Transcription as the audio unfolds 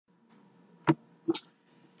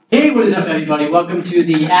Hey, what is up, everybody? Welcome to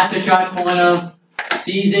the Aftershock Corner,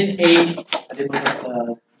 Season 8. I didn't look at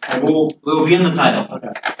the title. We'll be in the title.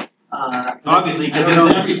 Okay. Obviously, because it's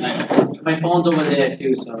in every title. My phone's over there,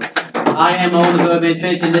 too, so. I am Owen the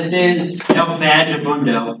Finch, and this is... El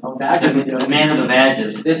Vagabundo. El Vagabundo. The man of the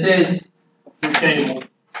badges. This is... The table.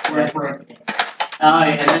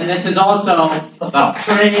 Alright, and then this is also...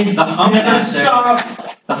 Train. The hump master.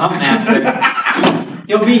 The hump master.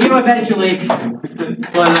 He'll be here eventually.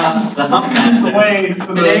 But, the hump master.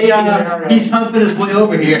 Today, he's humping his way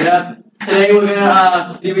over here. Yeah. Today we're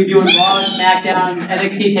gonna be reviewing Raw, SmackDown,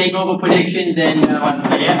 NXT Takeover predictions, and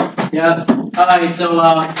yeah. All right, so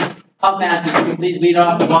Pump Master, can you please lead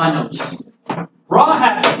off the Raw notes? Raw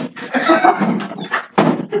happened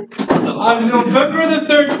on November the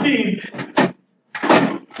 13th.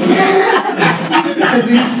 As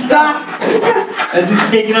he stopped, as he's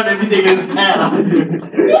taking out everything in his path.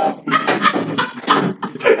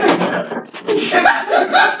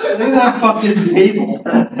 Look at that fucking table.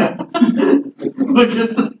 Look at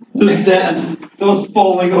the steps. Those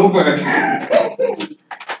falling over.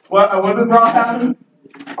 What did Raw happen?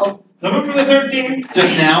 November the 13th.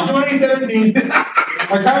 Just now? 2017.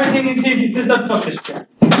 Our commentating team consists of this chat.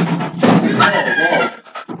 Whoa.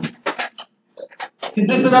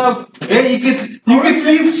 Consisted of. Yeah, you can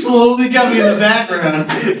see him slowly coming in the background.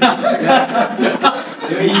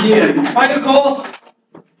 There you did. Michael Cole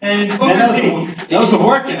and Booker T. That was a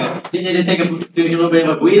workout. You need to do a little bit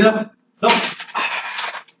of a breather? Nope.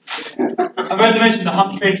 I forgot to mention the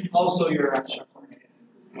hump train also your Aftershock.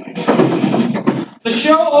 The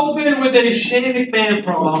show opened with a Shane McMahon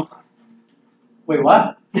promo. Wait,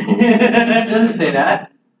 what? It doesn't say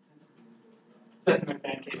that. Seth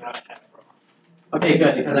McMahon came out and had a promo. Okay,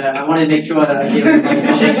 good, because I wanted to make sure that I gave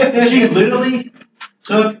it. She literally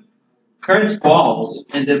took Kurt's balls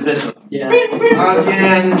and did this with them. Yeah.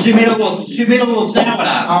 Again. She made a little salad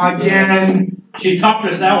out of it. Again. She topped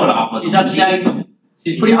her salad off with She's them. upset.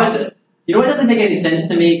 She's pretty much. You know what doesn't make any sense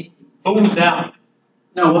to me? Boom's down.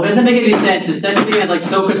 No, what doesn't make any sense is that being like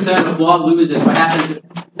so concerned if Raw loses, what happens?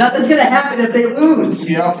 Nothing's gonna happen if they lose.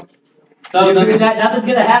 Yep. So nothing's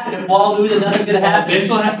gonna happen if Raw loses. Nothing's gonna happen. They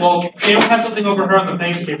still have. Well, they will have something over her on the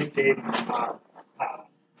Thanksgiving day.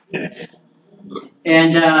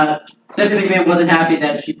 And Stephanie McMahon wasn't happy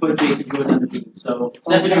that she put Jason Jordan on the team. So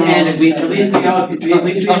Stephanie McMahon, at least we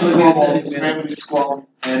know,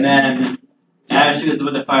 And then, as she was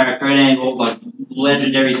with the fire, Kurt Angle, like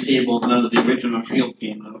legendary stables, none of the original Shield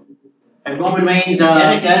came out. And Roman Reigns.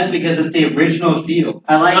 Get it, guys, because it's the original Shield.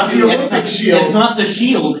 I like not you. the Olympic Shield. It's not the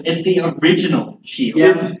Shield. It's the original Shield.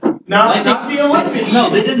 Yeah. It's not the Olympic Shield. No,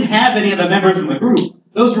 they didn't have any of the members in the group.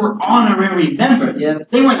 Those were honorary members. Yeah.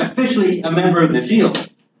 They weren't officially a member of the Shield.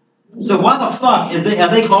 So why the fuck are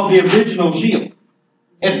they called the original Shield?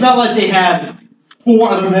 It's not like they had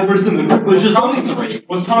 4 other members in the group. It was just only 3.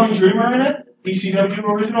 Was Tommy Dreamer in it? ECW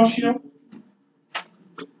original Shield?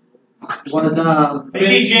 Was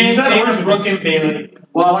Mickey James, David Brooke, and Bayley.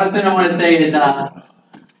 Well, one thing I want to say is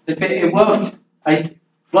it worked.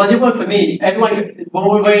 Well, it worked for me. Everyone,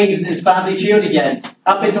 Roman Reigns is finally Shield again,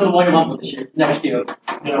 up until the Royal Rumble this year, next year.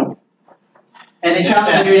 Yeah. And they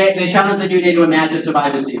challenged the New Day. They challenged the New Day to a match at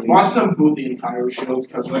Survivor Series. Watch them boot the entire Shield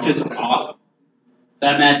because Which is awesome.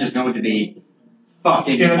 That match is going to be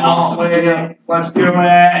fucking get it awesome. all way. Let's do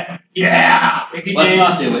it. Yeah. Mickey Let's James.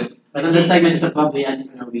 not do it. But then the segment just above the end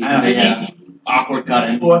for no reason. I don't know, yeah. Awkward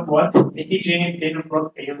cutting. What? Mickey James, David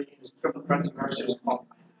Brooke, Bayley, and his Triple Threats of Mercy.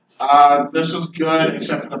 This was good,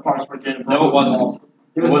 except for the parts where David Brooke. No, it wasn't.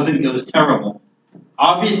 It wasn't. It was terrible.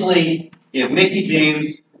 Obviously, you have Mickey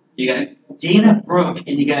James, you got Dana Brooke,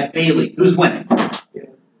 and you got Bayley. Who's winning? Yeah.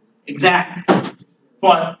 Exactly.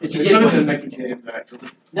 But It's it a could have good been one. Mickey James, actually.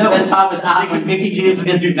 No, The best part was Mickey James is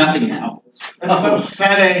going to do nothing now. That's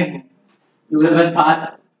upsetting. The best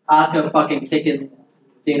part, Oscar fucking kicking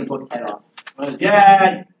Dana Brooke's head off.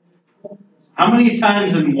 Yeah. How many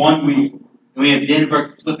times in 1 week do we have Dana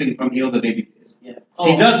Brooke flipping from heel to babyface? Yeah.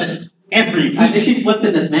 She does it every week. I think she flipped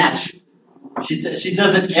in this match. She does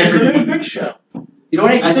it She's every the new week. Big Show. You know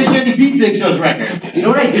what I think she already beat Big Show's record. You know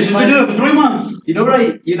what I She's didn't been doing like? it for 3 months. You know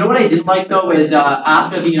what I didn't like though is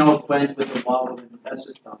Oscar being all friends with the Wall woman. That's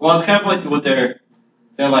just dumb. Well, it's kind of like with they're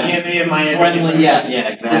like Miami and Miami. friendly. Yeah,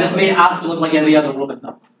 It just exactly. made Oscar look like every other woman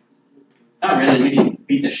though. Not really. I mean, she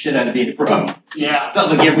beat the shit out of Dana Brooke. Yeah. It's not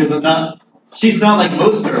like she's not like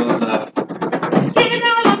most girls though.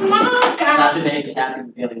 Sasha Banks happy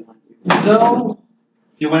with Bayley won. So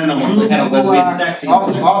She went in almost like had a lesbian sex scene.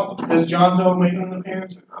 Does Jon Zone make an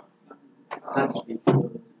appearance?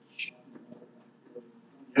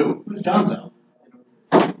 Who's Jonzo?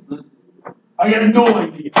 I have no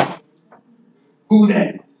idea who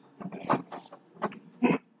that is.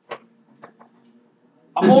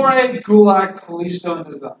 Amore, Gulak, Kalisto, and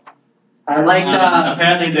Cesaro. I liked,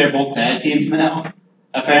 apparently they're both tag teams now.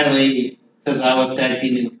 Apparently Cesaro's tag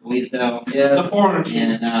teaming with Kalisto. The foreigner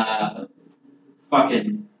team. And,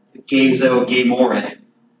 fucking Gazo Gamore.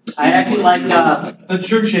 I actually liked, The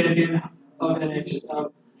true champion of NXT,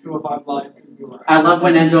 of 205 Live, Drew Gulak. I love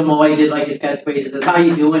when Enzo Moe did like his catchphrase. He says, "How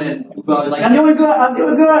you doing?" And Drew Gulak was like, "I'm doing good. I'm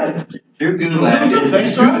doing good." Drew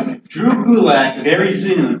Gulak Drew Gulak very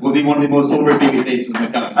soon will be one of the most over baby faces in the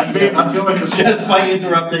company. I feel like this Just by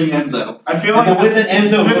interrupting Enzo. I feel like the way that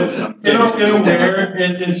Enzo looks at him.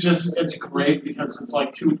 It's great because it's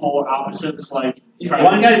like two polar opposites. Like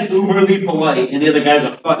one guy's uberly polite and the other guy's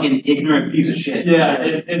a fucking ignorant piece of shit. Yeah,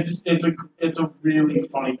 it's a really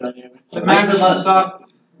funny dynamic. The Right. match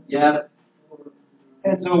sucked. Yeah,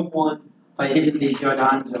 Enzo won. by hitting the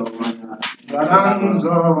Giordano on.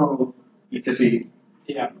 Alonso.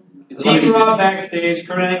 Yeah. Team Raw backstage.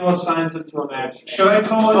 Kurt Angle signs him to a match. Should I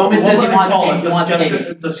call it? Roman says he wants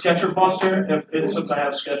Kane. The Sketcher Buster. If it's since I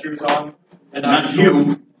have Skechers on. And Not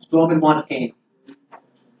you. Roman wants Kane.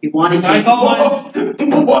 He wanted Can I Kane. call mine?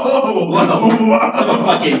 Whoa!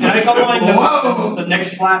 Can I call mine the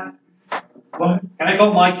next flat? What? Can I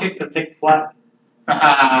call my kick the next flat?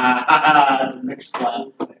 The next flat.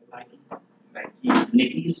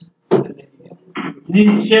 Nickies?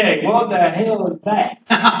 DJ, what the hell is that?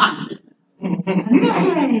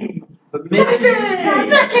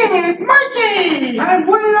 The Mikey! And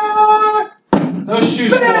we are those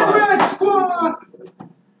shoes squad.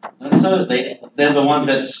 So they're the ones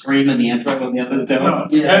that scream in the intro when the others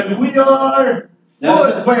don't. Yeah. And we are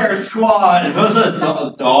Footwear Squad. If it was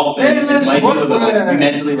a dolphin, Hey, it might be with footwear. a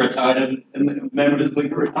mentally retarded members of the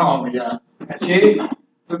group. Oh yeah. Jay,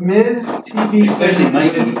 the Miz TV Especially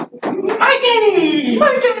Mikey.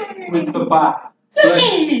 with the bot.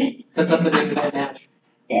 That's up the name of that match.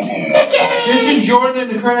 Jason Jordan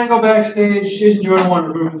and Kurt Angle backstage. Jason Jordan wanted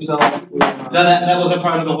to prove himself. That was a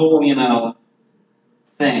part of the whole,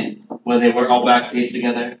 thing where they were all backstage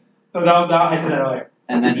together, So that I said that earlier.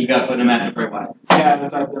 and then he got put in a match with Bray Wyatt. Yeah,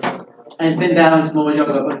 that's right. And Finn Balor and Samoa Joe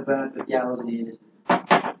got put in balance with Gallows and Anderson.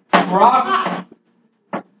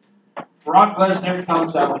 Brock Lesnar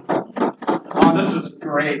comes out. Oh, this is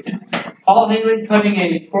great. Paul Heyman cutting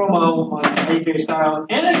a promo on AJ Styles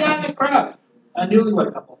and a guy in the crowd. A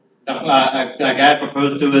newlywed couple. A guy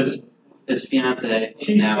proposed to his fiance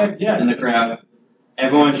She said yes. in the crowd.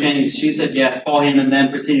 Everyone chanting, she said yes. Paul Heyman then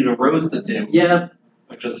proceeded to roast the two, Yeah.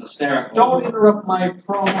 which was hysterical. Don't interrupt my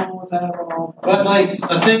promos at all. But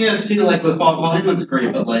the thing is too, with Paul Heyman's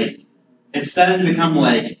great, but it's starting to become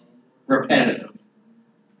repetitive.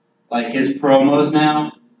 His promos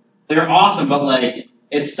now, they're awesome, but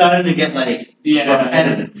it's starting to get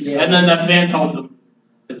repetitive. Yeah. And then the fan tells him,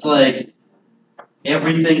 It's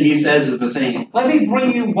everything he says is the same. let me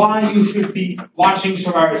bring you why you should be watching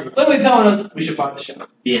Survivor. Literally telling us we should buy the show.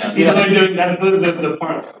 Yeah. He's literally doing that's the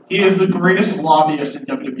part. He is the greatest lobbyist in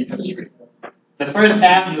WWE history. The first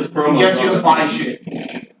half of his promo Gets you to buy shit.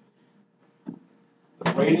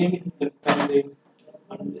 The reigning, defending,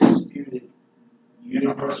 undisputed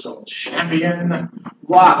Universal Champion,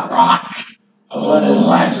 Wow. Brock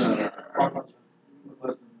Lesnar.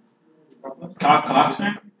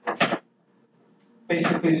 Coxner?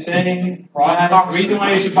 Basically saying, the reason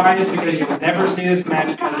why you should buy this is because you'll never see this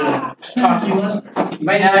match again. Cocky Lesnar. You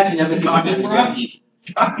might actually never see Cocky him. Rocky.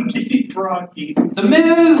 Cocky. The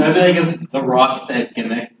Miz. I think it's the Rock type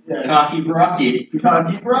gimmick. Yes. Cocky Rocky.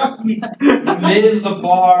 Cocky Rocky. The Miz, the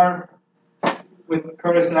bar, with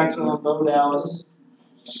Curtis Axel and Bo Dallas.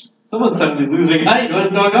 Someone's suddenly losing height. What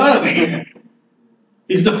is going on over here?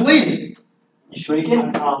 He's deflating. You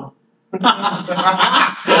shrinking? Versus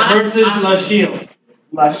La Shield.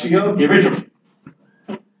 La Shield? The original.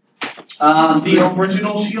 The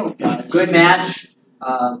original Shield, guys. Good match.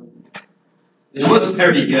 It was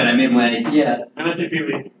very good. I mean, Yeah. And I think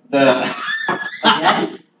we the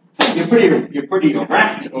you're pretty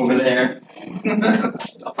erect over there. I'm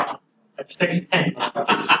 6'10".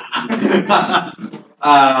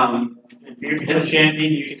 If you're a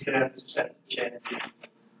champion, you consider this champion.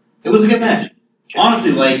 It was a good match.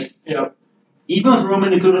 Honestly, Yeah. even with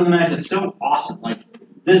Roman included in the match, it's still awesome.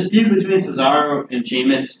 This feud between Cesaro and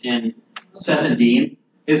Sheamus and Seth and Dean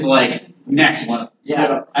is next level.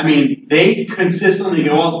 Yeah. I mean, they consistently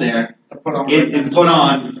go out there and put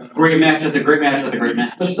on great match after great match after great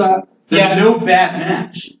match. There's no bad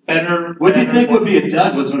match. Better. What do you think would be a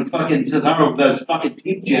dud was when fucking Cesaro got his fucking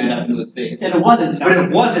teeth jammed up into his face. And it wasn't. But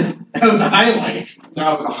it wasn't. That was a highlight.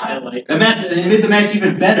 That was a highlight. The match, it made the match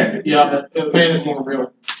even better. Yeah, it made it more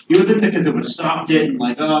real. You would think that because it would have stopped it and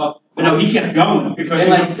like, oh. But no, he kept going. Because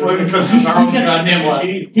and Cesaro's goddamn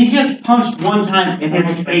machine. He gets punched one time and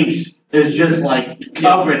his face is just like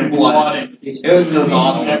covered in blood. It was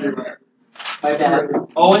awesome. Everywhere. My bad.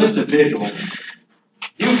 Oh, and just a visual.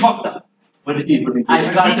 You fucked up. What did he do? I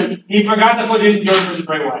forgot to. He forgot to put Jason Jordan versus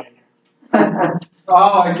Bray Wyatt in here.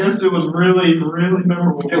 Oh, I guess it was really, really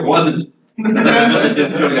memorable. It wasn't.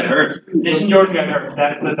 Jason Jordan got hurt. Jason Jordan got hurt.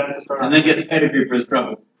 That's the story. And then gets pedigree for his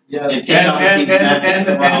troubles. Yeah. And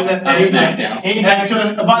SmackDown. And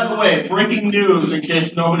just, by the way, breaking news in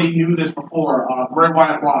case nobody knew this before, Bray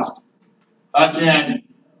Wyatt lost. Again.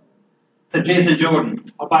 To Jason Jordan.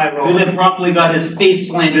 I'll buy a Who roll. then promptly got his face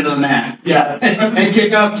slammed into the mat. Yeah. And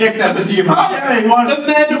kicked up the team. Yeah, you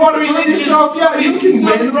want to relieve yourself? Yeah, you can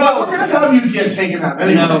win, but we're going to have you get taken out.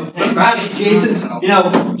 You know,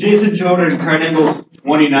 Jason Jordan, Kurt Angle's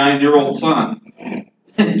 29-year-old son,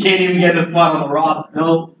 can't even get his spot on the roster.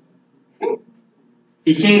 No.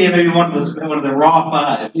 He can't even be one of the Raw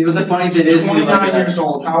 5. You know the funny thing is, 29 years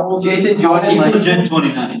old. How old is Jason Jordan, He's like, legit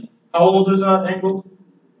 29. How old is Angle?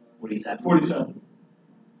 47. 47.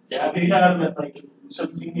 Yeah, he had him at like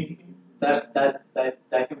 17, 18. that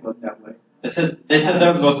can look that way. They said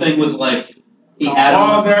the thing was like he had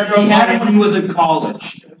him. There goes He had him when he was in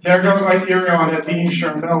college. There goes my theory on it being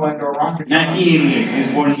Charmel and a rocket. 1988. He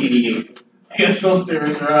was born in 88. I guess those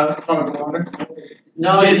theories are out of water.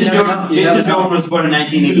 No, Jason Jordan was was born in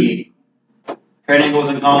 1988. Kurt Angle was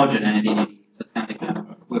in college in 1988. That's kind of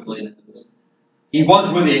equivalent. He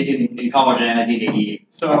was really in college in 1988.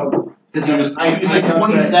 So, Because he was like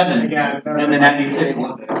 27 in the 96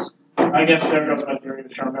 Olympics. I guess there goes my theory of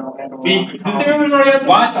Charmel and a The theory was already at the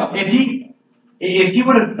What? If he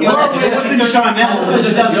would have, it would have been Charmel. It was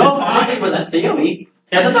just a joke. I think it was a theory.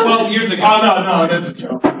 That's 12 years ago. Oh, no, it is a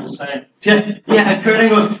joke. I'm just saying. Yeah, Kurt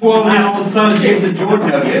Angle's 12-year-old son, Jason Jordan.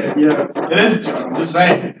 Yeah, it is a joke. I'm just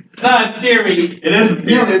saying. It's not a theory. It is a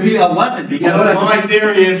theory. Yeah, it'd be 11 because My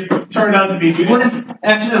theory is turned out to be. he would have,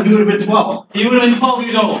 actually, no, he would have been 12. He would have been 12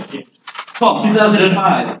 years old. 12.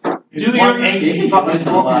 2005. Do your Jason Jordan's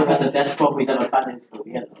the best quote we've ever found in school.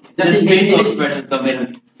 His facial expressions though made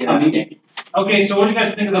him comedic. Okay, so what do you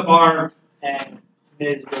guys think of the bar and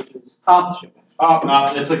Miz versus Aftershock?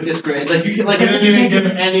 It's great. It's like you can I didn't even give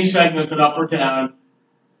any segments an up or down.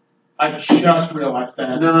 I just realized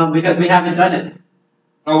that. No, because we haven't done it.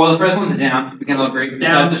 Oh well, the first one's down. We can all agree.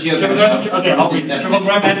 Down. Besides the Shield. Okay, I'll read that. Triple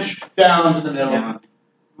threat match. Down. In the middle. Down.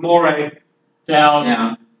 Moray. Down.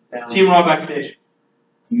 Down. Down. Team Raw backstage.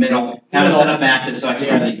 Middle. How to set up matches so I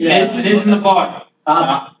can really. Miz in the bar.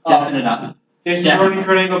 Definite up. Jason Jordan,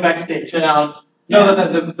 Kurt Angle backstage. Down. No,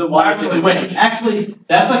 the Wyatt. Actually,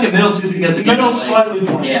 that's like a middle two because The again, middle's like, slightly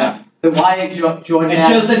more. Yeah. The Wyatt Jordan. It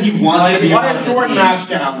shows that he wants to be Wyatt on the Jordan team. match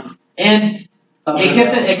down. And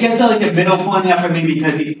it gets at like a middle point after me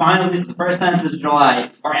because he finally, the first time since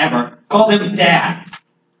July or ever, called him Dad.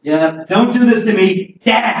 Yeah. Don't do this to me,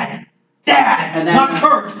 Dad. Dad, And then, not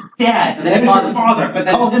Kurt. Dad. and then That is he called your him- father. but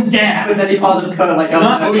then- Call him Dad. But then he calls him Kurt, like,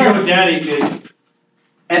 Not Oh, Kurt. your daddy did.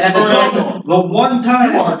 and then the Jordan. The one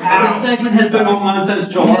time You are this segment has been going on since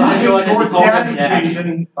July. Yeah, Your Jordan daddy, Dad.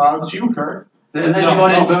 Jason. It's you, Kurt. And then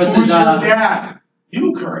Jordan Who's versus. your dad?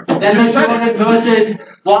 You, Kurt. Then the Just said Jordan it.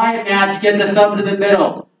 versus Wyatt match gets a thumbs in the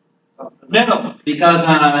middle. Middle. Because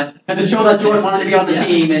And to show that Jordan wanted to be on the Yeah.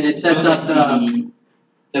 team, and it sets up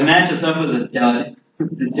the match itself was a dud.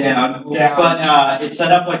 It's a down. Down. But it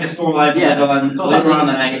set up like a storyline later on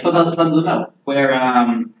the night So the thumbs in the middle.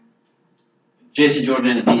 where Jason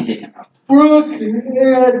Jordan and D taken out.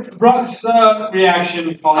 Brock's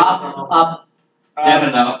reaction. Up.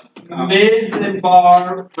 Definite up. Miz and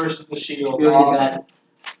Bar versus the Shield. Good with that.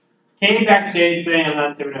 Came backstage saying I'm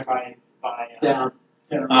not doing it by Down.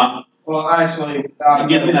 Well, actually, It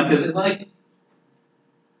gives me that because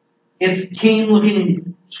it's Kane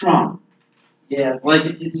looking strong. Yeah. Like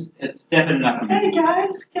it's definite up. Hey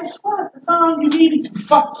guys, guess what? That's all you needed to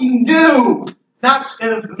fucking do. Not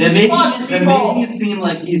They're squash making people. it seem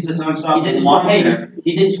like he's this He unstoppable did squash. monster.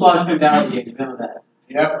 He did squash Finn Balor. Remember that.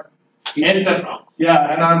 Yep. And Seth Rollins.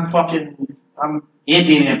 Yeah, and I'm And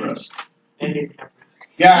Dean Ambrose.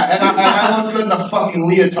 yeah, and I look good in a fucking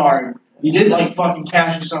leotard. You did like fucking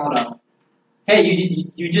Cassius Ohno. Hey,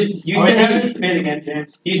 you said again,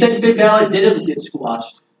 James. you said Finn Balor didn't get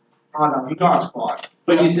squashed, Oh no, he got squashed.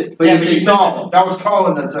 but you said No, that was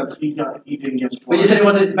Colin that said he didn't get squashed. But you said it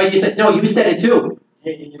wasn't. But you said no. You said it too.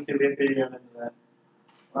 Yeah, you can get video into that.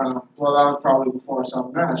 Well, that was probably before I saw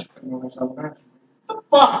the match. I didn't know I saw the match. What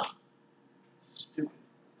the fuck? Stupid.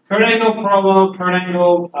 Kurt Angle promo, Kurt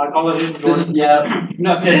Angle, Collision, Jordan. Yeah.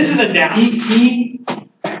 No, This is a down.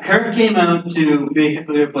 Kurt came out to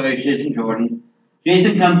basically replace Jason Jordan.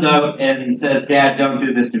 Jason comes out and says, "Dad, don't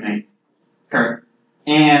do this to me." Kurt.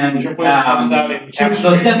 And Triple H comes out and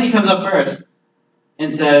so Stephanie comes up first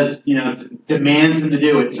and says, demands him to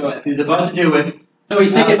do it. So he's about to do it. No,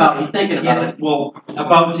 he's thinking about it. He's thinking about Yes, it. well,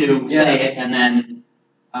 about to say it, and then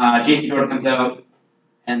Jason Jordan comes out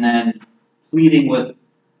and then pleading with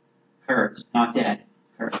Kurt, not Dad,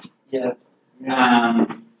 Kurt. Yeah.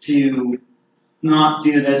 To not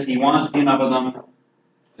do this. He wants to team up with them.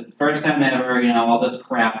 For the first time ever, all this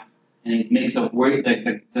crap. And he makes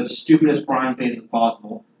the stupidest crying face as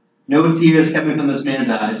possible. No tears coming from this man's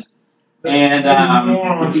eyes. And,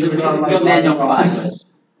 Real men don't cry.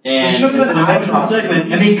 and it's should've been an emotional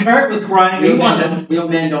segment. I mean, Kurt was crying, he wasn't. Real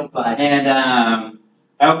men don't cry. And,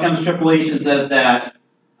 out comes Triple H and says that,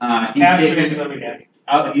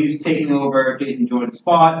 he's taking over Jason Jordan's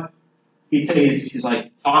spot. He's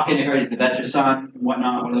like talking to her. He said, "That's your son," and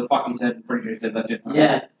whatnot. What the fuck he said? I'm pretty sure he said, "That's your son."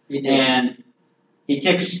 Yeah, he did. And he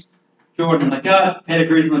kicks Jordan in the gut.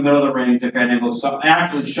 Pedigree's in the middle of the ring to Kurt Angle's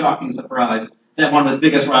actually shocking surprise that one of his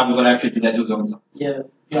biggest rivals would actually do that to his own son. Yeah.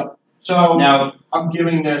 Yep. So Now, I'm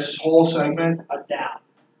giving this whole segment A down.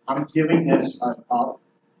 I'm giving this an up.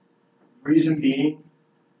 Reason being,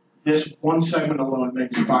 this one segment alone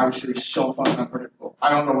makes Survivor Series so fucking unpredictable.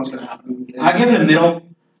 I don't know what's going to happen. I give it a middle,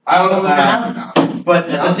 I don't know what's going to happen now. but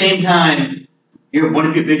at the same time, you're one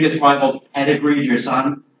of your biggest rivals, Pedigree's your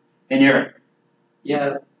son, and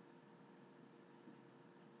Yeah.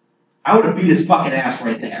 I would have beat his fucking ass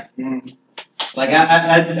right there. Mm. Like,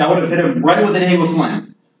 I would have hit him right with an angle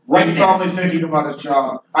slam. Right He's there. probably thinking about his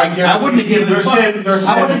job. I wouldn't have given a fuck.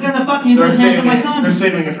 I would have done a fucking they're his hands to my saving, son. they're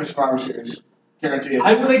saving it for Survivor Series. Guarantee it.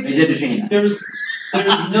 I would They like. did to Shane. There's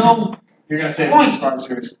no. You're going to save it for Survivor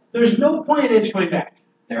Series. There's no point in Edge coming back.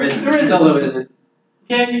 There isn't. There isn't. Still isn't.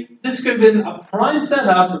 Okay, this could have been a prime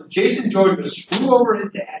setup for Jason Jordan to screw over his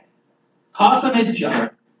dad, cost him his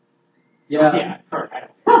job. Yeah. Yeah, Kurt.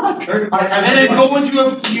 Kurt, And then go into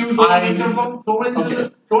a feud, go into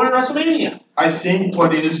Okay. WrestleMania. I think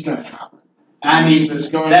what is going to happen. I mean, There's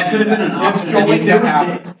going that to could have been an It's option. going to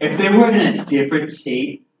happen. If they were in a different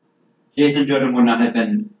state, Jason Jordan would not have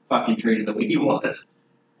been fucking treated the way he was.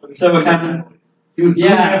 So it kind of, he was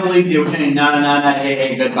Yeah. heavily. They were saying, "No,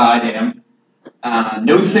 hey, goodbye to him."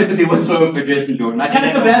 No sympathy whatsoever for Jason Jordan. I kind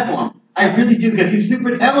of feel bad for him. I really do, because he's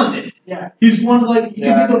super talented. Yeah. He's one of he could be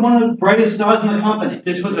Yeah. one of the brightest stars in the company.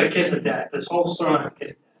 This was a kiss of death. This whole story was a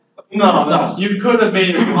kiss of death. No. You could have made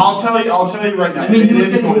it. I'll tell you right now. I mean, he was It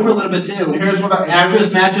is getting over a going- little bit too. Here's what After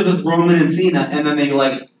his matches with Roman and Cena, and then they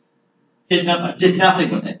Did nothing. did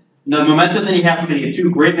nothing with it. The momentum that he had from it, he had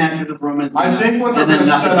 2 great matches with Roman and Cena. I think what they're and then going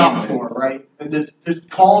to nothing set came up of it. for, right? And just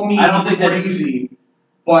call me I don't think that- crazy,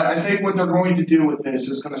 but I think what they're going to do with this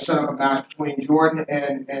is going to set up a match between Jordan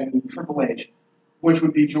and Triple H, which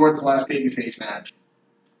would be Jordan's last babyface match.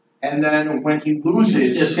 And then when he It's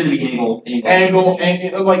loses, just going to be Angle,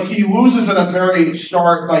 like he loses at a very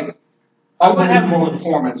I would have unbelievable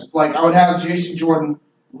performance. Like I would have Jason Jordan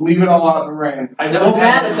leave it all out in the ring. I Don't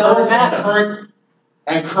matter. Don't matter.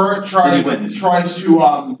 Kurt Then he wins. tries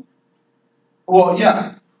to well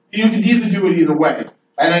yeah, you could either do it either way.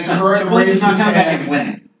 And then Kurt Triple H is raises not his coming back hand. and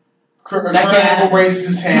winning. Kurt That can't Angle raises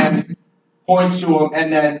his hand, points to him,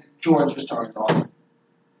 and then Jordan just turns off.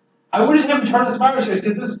 I would just have him turn the Survivor Series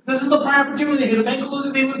because this is the prime opportunity. Because if Angle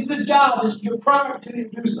loses, he loses his job. This is your prime opportunity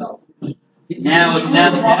to do so. Now Screw the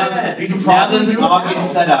now there's an do it obvious now.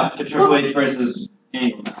 setup to Triple H versus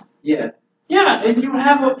Angle now. Yeah. Yeah, and you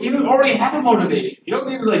already have a motivation. You don't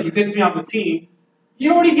need to you picked me on the team. He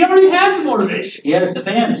already has the motivation. He had it, the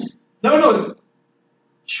fans. No, it's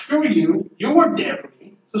screw you. You weren't there for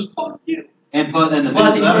me. So fuck you. And the Plus,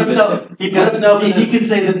 fans he put himself. he could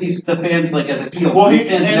say that the fans as a heel. Well, these in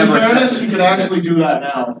fans never fairness, accepted he could actually do that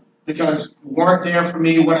now because you weren't there for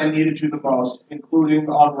me when I needed you the most, including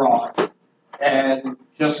on Raw, and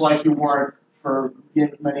just like you weren't for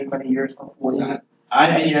many years before that.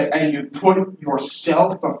 And you put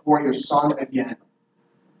yourself before your son again.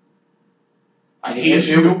 I hate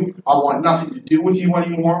you. I want nothing to do with you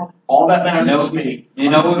anymore. All that matters is me. You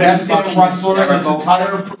know I'm the what best was damn fucking wrestler in this hysterical?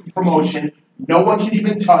 entire promotion. No one can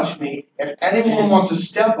even touch me. If anyone wants to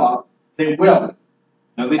step up, they will.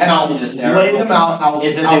 Nobody And I'll found it hysterical. lay them out. I'll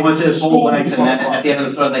Is that I'll they went to his whole school length, these and then at motherfuckers. the end of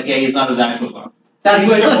the story, like, yeah, he's not his actual son. That's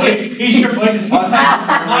what He's Triple H's son.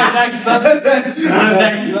 My next son. My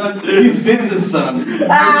next son. He's Vince's son.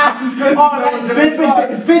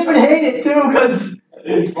 Vince would hate it too, because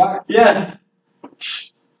He's black. Yeah.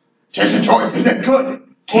 Jason Jordan, you did good.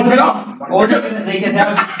 Keep it up. Or they can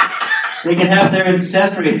have their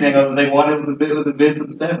ancestry thing of they wanted with the Vince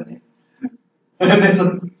and Stephanie.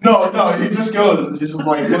 No, he just goes and just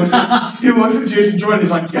like looks at Jason Jordan. He's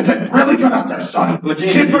like, "You did really good out there, son. Well, Keep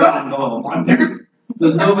Jason it up, Jordan involved. my nigga."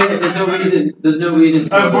 There's no reason.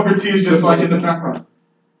 Booker T is just like in the background.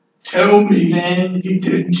 Tell me, Then he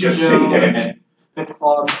didn't just say that.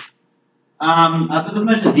 I thought this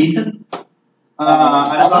match was decent.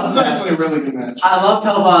 I That's love that. actually a really good match. I loved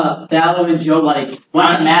how Balor and Joe like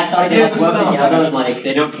once the match started, they like this is work not a together match. and like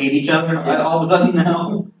They don't hate each other Yeah. all of a sudden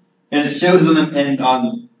now, and it shows on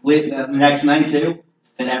the next night too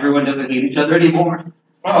that everyone doesn't hate each other anymore.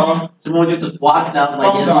 Samoa just walks out like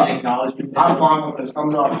he Thumbs doesn't up. acknowledge him. I'm fine with this.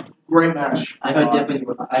 Thumbs up. Great match. I heard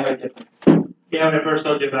different. Yeah, when I first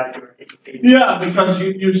told you back, you were 18. Yeah, because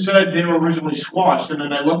you said they were originally squashed, and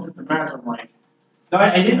then I looked at the match. I'm like, No,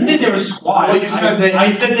 I didn't say they were squashed. well, you said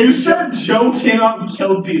I said you said Joe came out and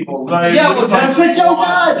killed people. So I Yeah, well, assumed, that's like, what Joe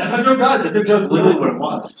squashed. That's what Joe does. I took Joe's literally what it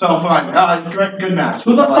was. So fine. Good match.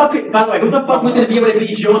 Who the fuck? By the way, who the fuck was gonna be able to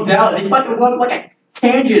beat Joe and Balor? They fucking went like a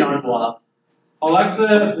tangent on Raw.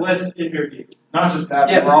 Alexa Bliss interview. Not just that,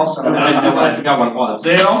 Yeah. they were also. I forgot what it was.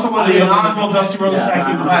 They also were the inaugural Dusty Rhodes Tag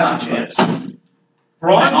Team Classic champs.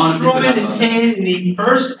 Braun honestly Strowman forgot and about Kane in the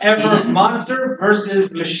first ever Kane. Monster versus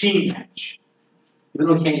Machine match. Even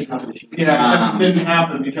though Kane's not the machine. Yeah, except it didn't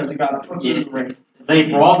happen because he got put through the ring. They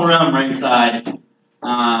brawled around ringside.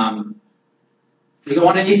 They go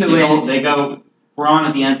underneath the ring. They go. Braun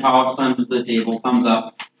at the end power slams to the table. Thumbs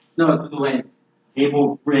up. No, it's the ring.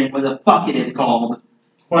 Table ring. What the fuck it is called?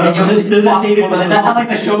 And you This is the table. that's how like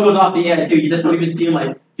the show goes off the air too. You just don't even see him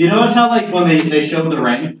like. Do you notice how like when they showed the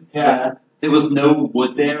ring, Yeah. there was no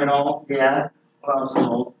wood there at all? Yeah.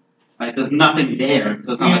 Like there's nothing there.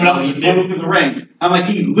 So it's not Yeah, like, oh, he moved through the ring. I'm like,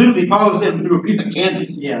 he literally posed in through a piece of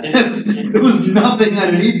canvas. Yeah. There was nothing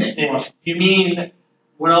underneath it. Finch. You mean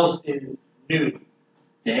what else is new?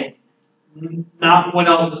 Okay. Not what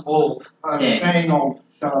else is old. Saying old.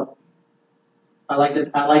 Shut up. I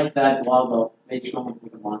like that logo. Made Strowman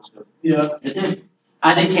look a monster. Yeah. It did.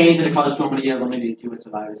 I think Kane's gonna cause Strowman to get eliminated too in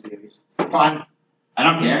Survivor Series. Fine. I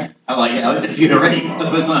don't care. I like it. I like the feud already.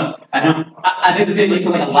 So it's not. I think this is gonna lead to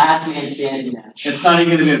like a last man standing match. It's not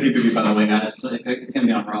even gonna be a PPV, by the way, guys. It's gonna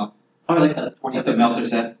be on Raw. Probably like the 20. That's what Meltzer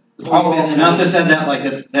said. Oh, Meltzer said that like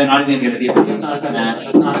they're not even gonna get a It's not a PPV credible. match.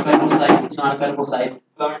 It's not a credible site. It's not a credible site.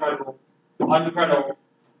 Not incredible. Incredible.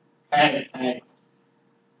 Hey.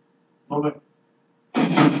 Move it.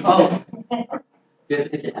 Oh. You have to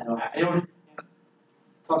take it out. I don't.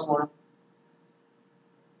 Plus one.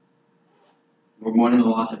 We're mourning the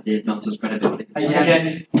loss of Dave Meltzer's credibility.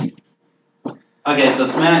 Again. Okay, so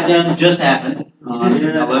SmackDown just happened on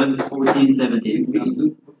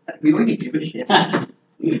 11/14/17. We don't even give a shit.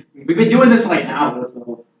 We've been doing this for like an hour.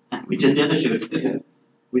 So. We just did the show too.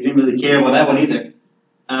 We didn't really care about that one either.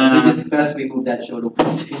 I think it's best we move that show to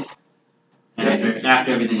Wednesdays.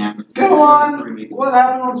 After everything happened. Go on. 3 weeks. What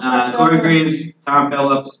happened on SmackDown? Corey Graves, Tom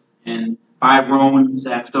Phillips, and Byron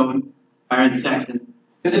Saxton. It's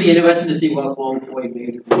going to be interesting to see what Paul Boy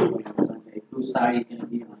Graves is doing on Sunday. Whose side he's going to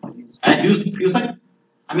be on. He was like,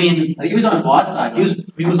 I mean, I think he was on Raw's side.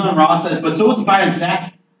 he was on Raw, but so was Byron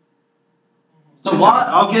Saxton. So what?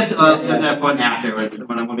 I'll get to that point afterwards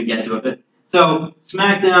when we get to it. But, so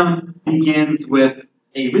SmackDown begins with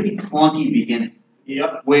a really clunky beginning.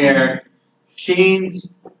 Yep. Where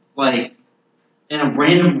Shane's like in a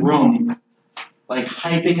random room, like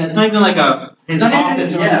hyping. It's not even like his Not even-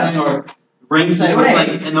 office or yeah. anything or ringside. It was like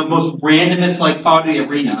in the most randomest like part of the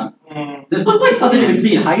arena. This looked like something you would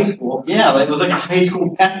see in high school. Yeah, like it was like a high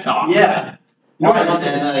school pep talk. Yeah. All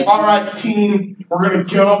right, team. We're gonna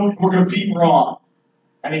go. We're gonna beat Raw.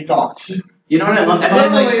 Any thoughts? You know what I love And then,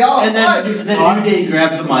 about like, and then New Day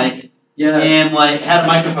grabs the mic Yeah. and like had a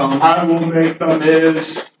microphone. I will make the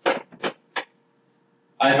Miz.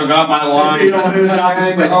 I forgot my Defeat line. on his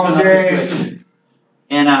hand of days.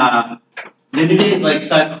 And the New Day like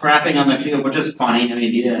start crapping on the Shield, which is funny. I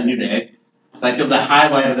mean, it's the New Day. Like the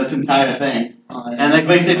highlight of this entire thing. And like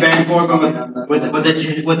basically Baron Corbin with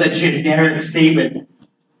a generic statement.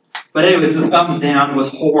 But anyways, the thumbs down was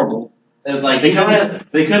horrible. It was like they couldn't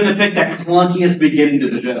have picked the clunkiest beginning to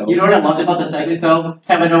the show. You know what I loved about the segment though?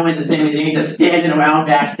 Kevin Owens and Sami Zayn just standing around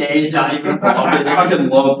backstage, not even I fucking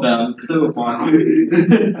love them. It's so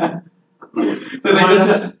fun. But they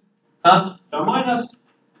just, huh? Don't mind us.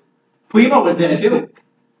 Primo was there too.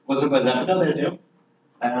 Was that there too?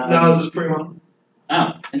 No, just Primo. Oh,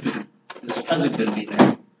 interesting. This cousin couldn't be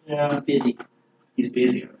there. Yeah, Busy. He's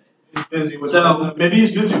busy already. he's busy with. So- maybe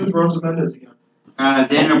he's busy with Rosa Mendes again.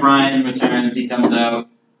 Daniel Bryan returns. He comes out,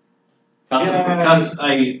 cuts a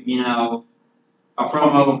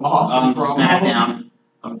promo Awesome on promo. SmackDown.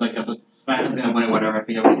 Like SmackDown's gonna win or whatever. I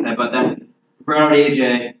forget what he said, but then brought out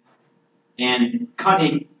AJ and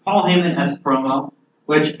cutting Paul Heyman as a promo,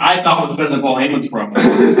 which I thought was better than Paul Heyman's promo.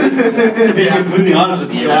 To be completely honest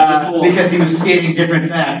with you, because he was stating different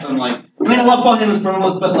facts. I'm like, I love Paul Heyman's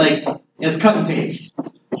promos, but like it's cut and paste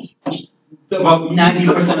about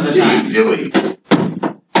 90% of the time.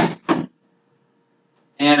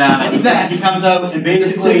 And he comes out and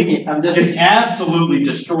basically just absolutely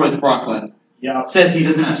destroys Brock Lesnar. Yeah. Says he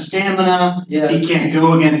doesn't have stamina. Yeah. He can't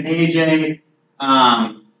go against AJ.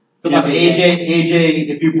 AJ,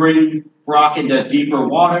 if you bring Brock into deeper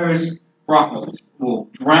waters, Brock will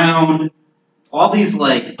drown. All these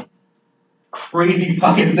like crazy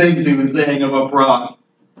fucking things he was saying about Brock,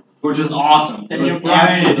 which is awesome. It was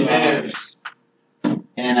absolutely awesome.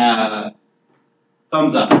 And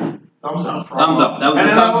thumbs up. Thumbs up. Thumbs up. That was And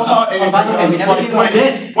a then I love how thumbs up. AJ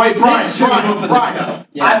was like, wait, Brian.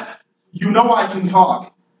 You know I can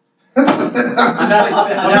talk. I'm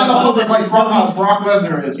not holding like Brock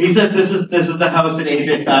Lesnar is. He said this is the house that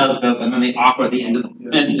AJ Styles built, and then they awkward at the end of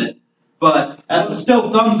it. But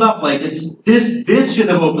still, thumbs up. Like this should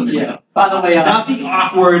have opened the show. By the way, not the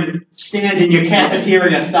awkward stand in your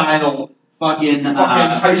cafeteria style fucking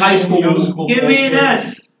high school musical. Give me an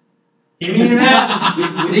S. Give me an F.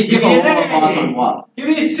 we did give a little thoughts on what. Give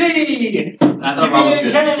me a C. I thought Rob was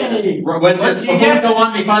good. Before we go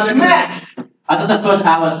on, Smack. I thought the first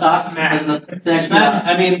hour sucked. Smack. And the next Smack.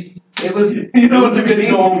 I mean, it was a good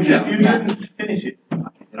dome show. You didn't finish it.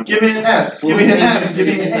 Give me an S. Give me an F. Give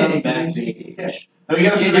me an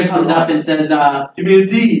A. Junior comes up and says, give me a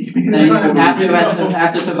D.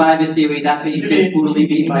 after Survivor Series, after he gets brutally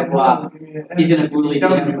beat by Brock, he's gonna brutally beat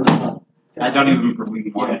him for the club. I don't even remember who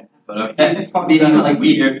he won. But okay. Beating like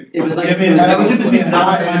weird. It was like I was in between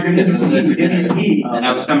Zach and Give me an E. and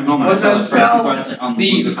I was coming home. What's that spell? On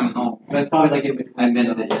leave, coming home. That's probably like in between. I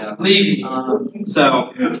missed it. Yeah. Levy.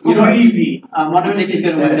 So Levy. I'm wondering if he's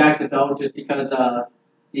gonna win back the belt just because the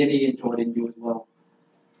Indian tour didn't do as well.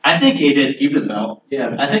 I think AJ's keeping the belt.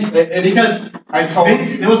 Yeah. I think because I told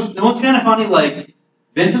Vince, it was kind of funny. Like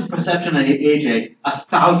Vince's perception of AJ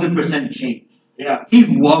 1,000% changed. Yeah. He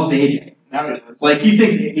loves AJ. Now he does. Like he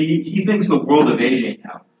thinks the world of AJ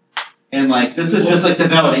now, and like this is just like the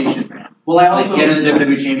validation for him. Well, I also Like getting the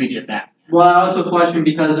WWE Championship back. Well, I also question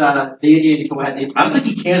because the Indian tour had the. I don't think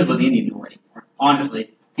he cares about the Indian tour anymore.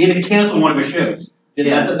 Honestly, he had to cancel one of his shows.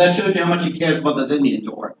 Yeah. That shows you how much he cares about this Indian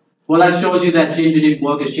tour. Well, that shows you that Ginger didn't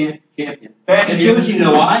work as champion. It shows you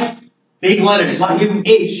know why. Big letters.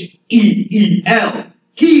 HEEL.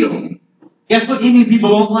 Heel. Guess what Indian people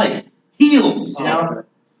don't like? Heels. Yeah.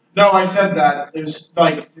 No, I said that. It's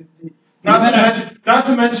like, not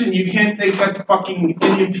to mention, you can't think that fucking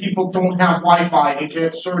Indian people don't have Wi-Fi and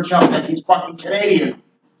can't search up that he's fucking Canadian.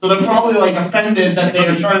 So they're probably like offended that they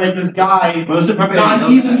are trying to make this guy not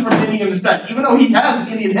even from Indian descent. Even though he has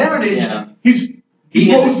Indian heritage, he's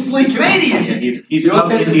mostly Canadian. Yeah, he's You know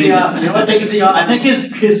what of pisses me Indian off? descent. You know what pisses me off? I think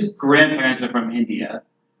his grandparents are from India.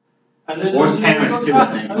 Or his parents too,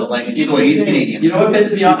 I think. But like either way, he's Canadian. You know what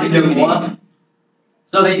pisses me off? He's They do Canadian. what?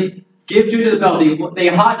 So they give Judah the belt. They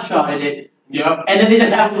hot-shotted it. Yep. And then they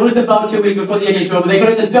just have him lose the belt 2 weeks before the Indian tour, but they could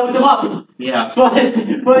have just built him up Yeah. for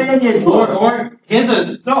the Indian tour. Or here's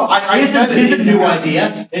a I said here's a it new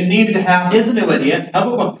idea. It needed to happen. Here's a new idea.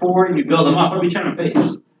 How about before you build them up, what are we trying to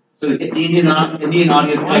face? So the Indian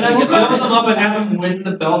audience Why actually not get build behind them it. up and have them win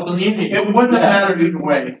the belt in the Indian? It wouldn't have mattered either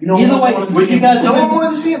way. Either way, would you guys no have one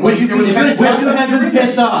wanted to see it. Would you have been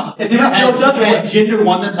pissed off If you had had Jinder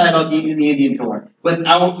won the title in the Indian tour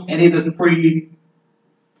without any of this pre?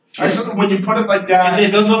 When you put it like And that,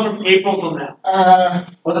 they built them up from April till now.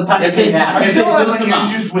 Well, the time they came back. I still have built any them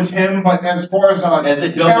up. issues with him, but as far as As they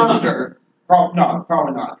build them up. character, probably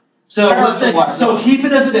not. So let's say, Character-wise, so keep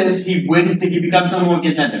it as it is. He wins, he becomes number one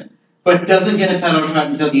contender, but doesn't get a title shot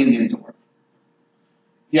until the Indian tour.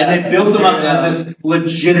 And they build them up as this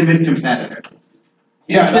legitimate competitor.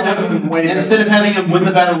 Yeah, instead that would've been way better. instead of having him win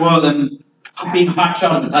the Battle Royal and being hot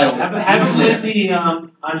shot on the title. Have him win the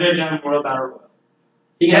Andre Giant World Battle Royal.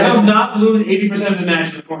 He Have got him not lose 80% of his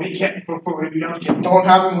matches before he becomes champion. Don't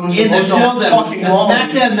have him lose In the emotional show that fucking the wrong.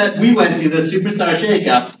 SmackDown that we went to, the Superstar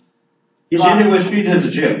Shake-Up, Jinder was treated as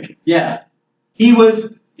a joke. Yeah. He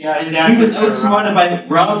was Yeah, his outsmarted by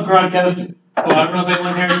Rob Gronkowski. Well, I don't know if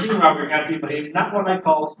anyone here has seen Robert Gassi, but he's not what I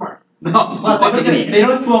call smart. No, Well, they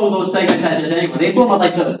don't throw those segment matches anyway. They throw them on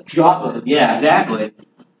like the drop. Yeah, exactly.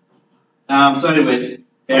 So anyways,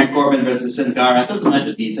 Baron Corbin versus Sin Cara. I thought this match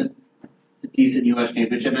was decent. A decent U.S.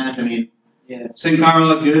 Championship match. I mean, Yeah. Sin Cara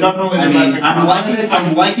looked good. Definitely I the mean, best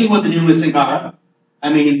I'm liking what the new with Sin Cara.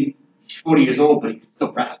 I mean, he's 40 years old, but he's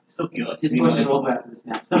still wrestling, still good. He's I mean, supposed to like, go over after this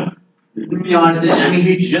match. Let's be honest. I mean,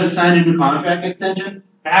 he just signed a new contract extension.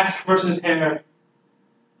 Max versus Hair.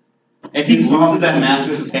 If he loses that match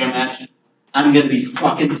versus hair match, I'm gonna be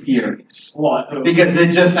fucking furious. What? Because they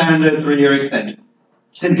just signed a 3-year extension.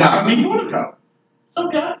 Sin I Cara. mean, you want to go.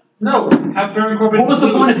 Okay. No, have Baron Corbin. What was the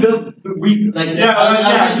lose. point of Bill?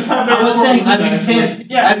 Just have I was saying, I'd be Baron pissed. Corbin.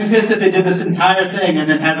 Yeah. I'd be pissed if they did this entire thing and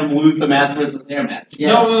then had him lose the match versus hair match.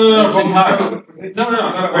 Yeah. No. Sin Cara. No.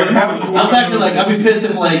 I was acting like I'd be pissed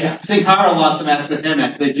if like Sin Cara lost the match versus hair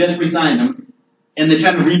match. They just re-signed him, and they're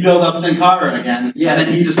trying to rebuild up Sin Cara again. Yeah. And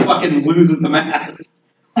then he just fucking loses the match.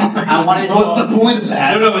 I wanted. What's the point of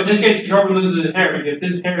that? No. In this case, Corbin loses his hair because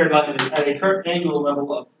his hair is at a current angle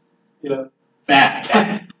level up.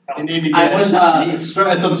 Back. You need to I get. was It's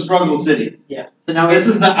a struggle city. Yeah. So now This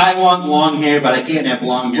is the I want long hair, but I can't have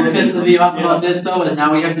long hair. What pisses me off about this though is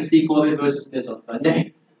now we have to see Corbin versus Miz on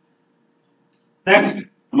Sunday. Next.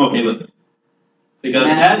 I'm okay with it. Because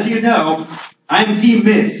as you know, I'm Team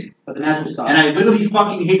Miz. But the match was solid. And I literally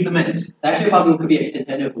fucking hate the Miz. Actually, probably could be a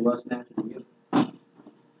contender for worst match of the year. I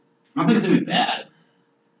don't think it's gonna be bad.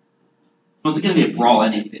 It's gonna be a brawl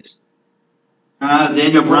anyways.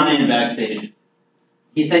 Daniel Bryan backstage.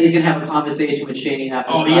 He said he's gonna have a conversation with Shane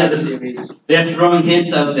after Oh, the yeah, Survivor this is- series. They're throwing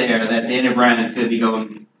hints out there that Daniel Bryan could be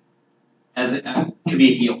going as could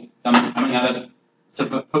be a heel coming out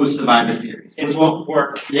of post Survivor Series. It won't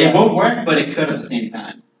work. It won't work, but it could at the same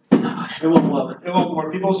time. It won't work. It won't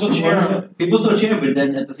work. People still cheer him. People still cheer, but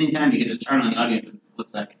then at the same time, you can just turn on the audience and split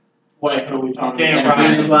second. Wait, who are we talking Daniel about?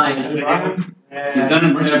 Daniel Bryan. Bryan. He's done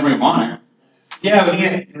it for Ring of Honor. Yeah, I but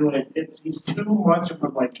can't do it. He's too much of a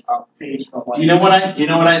face for like. Do you know what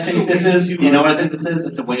I think this is? You know what I think this is?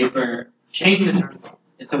 It's a way for Shane to turn.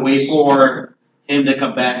 It's a way for him to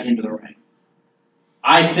come back into the ring.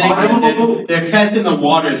 I think that they're testing the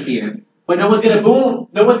waters here. But no one's gonna boo.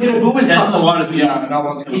 No one's gonna boo his Testing the waters. Yeah, no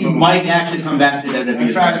one's gonna. He move. might actually come back to WWE. In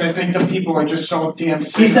fact, I think the people are just so damn.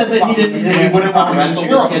 He said that he wouldn't want to wrestle the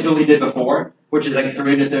Zero. schedule he did before, which is like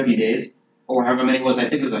 330 days, or however many it was. I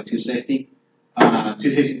think it was like 260,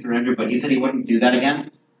 260, 300. But he said he wouldn't do that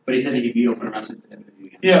again. But he said he'd be open to wrestling for WWE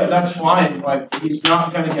again. Yeah, that's fine, but he's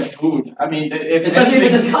not gonna get booed. I mean, if Especially with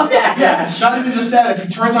anything- this comeback. Yeah, not even just that. If he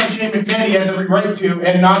turns on Shane McMahon, he has every right to,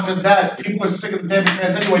 and not just that. People are sick of the damn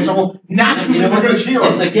fans anyway, so naturally You know they're what? gonna cheer him.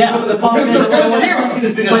 It's like, yeah, but the problem Because is they're gonna cheer him.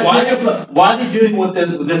 is because why are they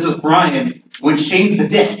doing this with Brian when Shane's the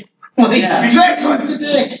dick? Like, Yeah. Exactly, he's the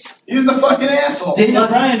dick. He's the fucking asshole. Daniel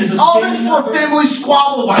Bryan is just All this standing for up a family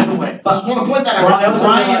squabble, by the way. Just want to point that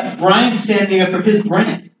out. Brian's standing up for his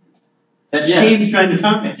brand that Yeah. Shane's trying to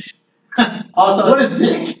tarnish. Also, What a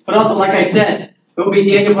dick. but also, like I said, it will be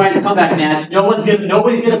Daniel Bryan's comeback match.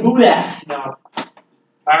 Nobody's gonna boo that. No.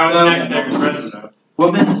 Alright, So- what's next there, Chris?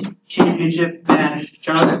 Women's Championship match,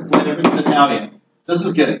 Charlotte Flair versus Natalia. This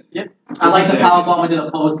was good. I like the This is powerbomb into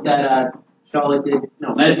the post that Charlotte did.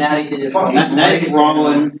 No, Nice. Natty did it. Nice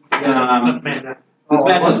brawling. Man, This Oh,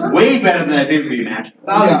 match was is it? way better than that pay-per-view match.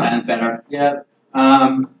 1,000 times better. Yeah.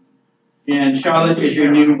 And Charlotte is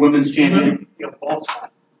your new women's champion your ball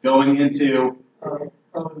spot. going into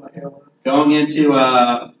Probably my hair.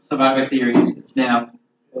 Survivor Series. It's now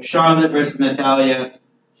Charlotte versus Natalia.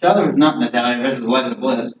 Charlotte was not Natalia versus Alexa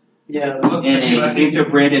Bliss Yeah. in a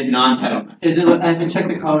interbranded non-title match. Is it? I haven't checked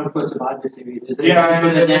the card for Survivor Series. Is it? Yeah,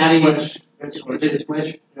 the Natty? it's switched. It's Is switched. it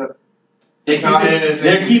switch?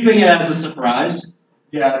 They're keeping it as a surprise.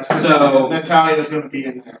 Yeah, it's So- Natalia's gonna be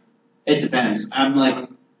in there. It depends. I'm like,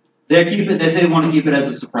 they say they want to keep it as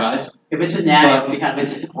a surprise. If it's just Natty, it would be kind of a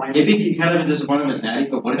disappointment. It'd be kind of a disappointment if it's Natty,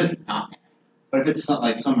 but what if it's not? What if it's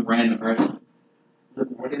like some random person?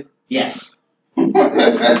 Yes. Nikki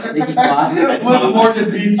Cross. Liv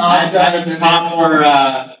Morgan beats Asuka I'd pop for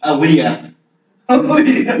Aaliyah.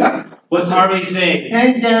 Aaliyah. What's Harvey saying?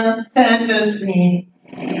 And fantasy.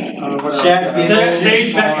 Shaq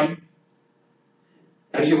Sage Gable, Beckett.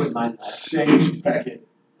 Actually, wouldn't mind that. Sage Beckett.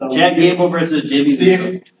 Chad Gable versus Jimmy Uso.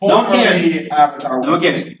 The No one cares. formerly Avatar. No one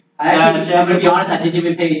cares. I actually, I'm gonna be Gable- honest, I didn't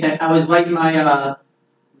even pay attention. I was writing my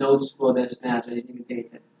notes for this match. I didn't even pay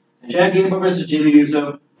attention. Chad Gable versus Jimmy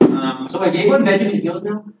Uso. So I gave one Benjamin heels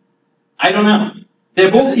now. I don't know.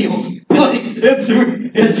 They're both heels. Like, it's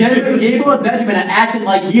Gable and Benjamin are acting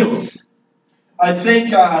like heels. I think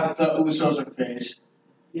the Usos are face.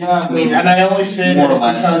 Yeah, I mean, And I only say More this or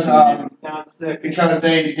less. because down six. because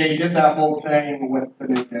they did that whole thing with the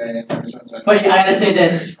New Day and ever since then. But I gotta say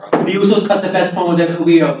this: the Usos cut the best promo of their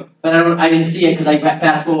career, but I didn't see it because I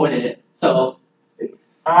fast forwarded it. So the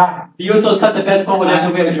Usos cut the best promo of their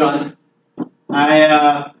career, John.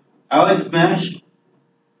 I like this match.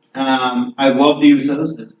 I love the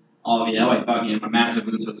Usos, as all of you know. I'm a massive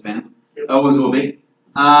Usos fan. Always will be.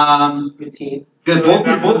 Good team. Good.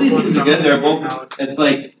 Both these teams are good. They're both. It's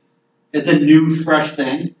like it's a new, fresh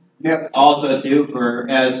thing. Yep. Also, too, for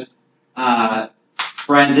as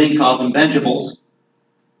Brian Zane calls them, benchables.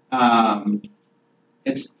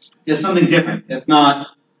 It's something different. It's not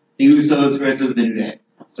the Usos versus the New Day.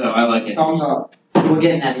 So I like it. Thumbs up. We're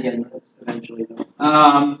getting that again eventually, though.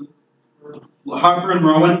 Harper and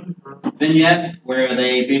Rowan vignette where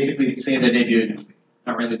they basically say they're debuting next week.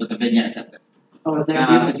 Not really, but the vignette says it. Oh, it's next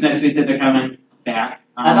week? It's next week that they're coming back.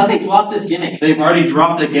 I thought they dropped this gimmick. They've already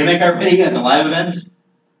dropped the gimmick already at the live events,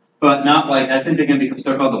 but not like I think they're gonna be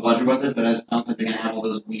start called the Bludgeon Brothers, but I don't think they're gonna have all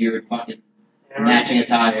those weird fucking matching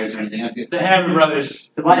attires or anything. The Hammer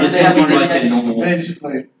Brothers. So why did It's they have gonna be a like their gimmick? normal.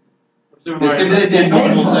 Basically. It's gonna be like their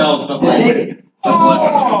normal selves, but like. This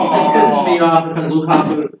pisses me off because Luke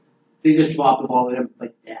Harper, they just dropped the ball at him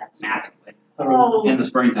like that. Massively. Oh. In the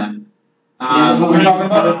springtime. we're talking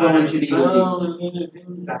about Rowan should be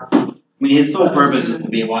released. I mean, his sole purpose is to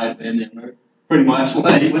be a live band, pretty much.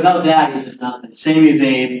 Like, Without that, he's just nothing. Sami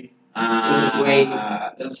Zayn. This is great.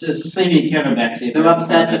 It's Sami and Kevin backstage. They're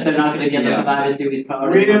upset that they're not going to get the Survivor Series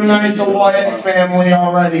card. Reunite the Wyatt family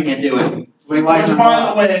already. Can't do it. Bray Wyatt's Which, on by the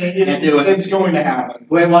Raw. way, Can't do it. it's going to happen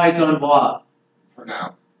Bray Wyatt's on Raw. for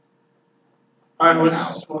now. Alright,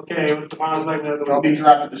 what's the final segment? They'll be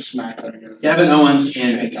drafted to SmackDown again. Kevin Owens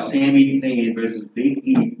and Shakeout. Sami Zayn versus Big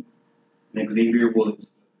E and Xavier Woods.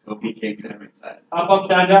 Kofi Cakes and everything. Up, up,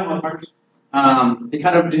 down, down, motherfuckers. They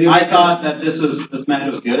kind of do. I thought that this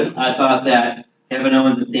match was good. I thought that Kevin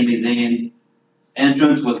Owens and Sami Zayn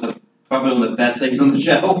entrance was probably one of the best things on the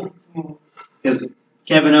show. Because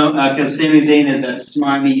Sami Zayn is that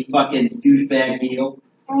smarmy fucking douchebag heel.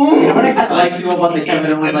 You know what I kind of like too about the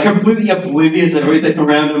Kevin Owens, like, completely oblivious of everything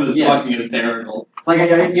around him is Yeah. fucking hysterical. you know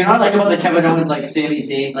what I like about the Kevin Owens, like Sami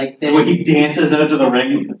Zayn, like they, When he dances out to the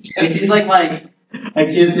ring, it seems like I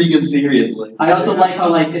can't take him seriously. I also like how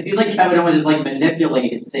like it seems like Kevin Owens is like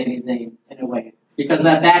manipulated Sami Zayn in a way because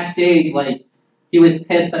that backstage like he was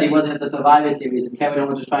pissed that he wasn't at the Survivor Series and Kevin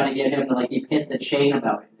Owens was trying to get him to like be pissed at Shane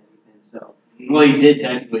about it and everything. So Well, he did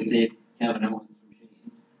technically save Kevin Owens.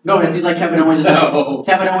 no, it seems like Kevin Owens is So-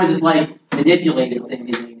 Kevin Owens is like manipulated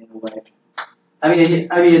Sami Zayn in a way. I mean,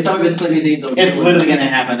 it's some of it's Sami Zayn's own. It's literally gonna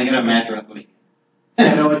happen. They're gonna have a match around the week.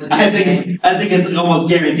 Kevin Owens is I think it's almost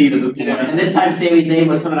guaranteed at this point. And this time Sami Zayn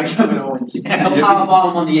was coming at Kevin Owens. Yeah. He'll powerbomb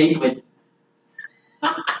him on the apron.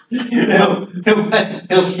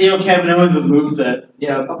 he'll steal Kevin Owens' moveset.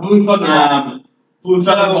 Yeah. A blue thunder. Blue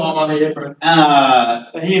thunder so- bomb on the apron.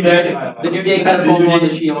 He The New Day kind of pulled on the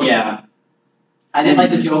Shield. Yeah, I didn't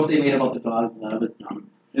like the jokes they made about the dogs. That was dumb.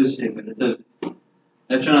 it was stupid.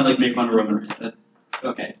 They're trying to like make fun of Roman Reigns.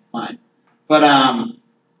 Okay, fine. But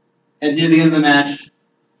at near the end of the match,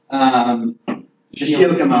 the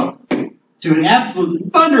Shield come out to an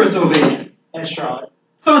absolute thunderous ovation. And Charlotte.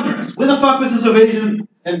 Thunderous. Where the fuck was this ovation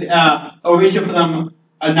for them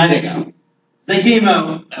a night ago? They came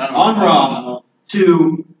out on Raw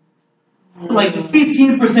to like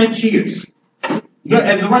 15% cheers. And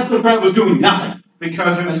the rest of the crowd was doing nothing.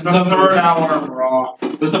 Because it's the third hour of Raw.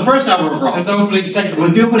 It was the first hour of And Raw. the opening It segment.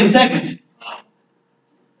 was the opening segment.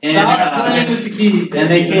 And, Stop playing with the keys. and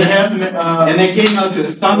they came out to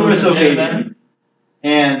a thunderous ovation.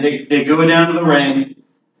 And they go down to the ring,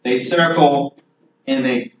 they circle, and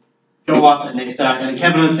they go up and they start. And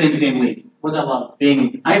Kevin Owens and Sami Zayn leave. Which I love.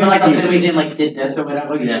 Being I even like how heels. Sami Zayn like did this or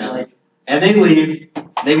whatever. He's just Yeah. like, And they leave.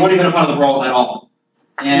 They weren't even a part of the brawl at all.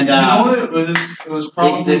 And You know what it was? It was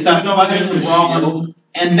probably. they start you know, fighting it with was the wrong. Shield.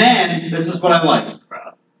 And then this is what I like.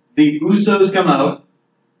 The Usos come out.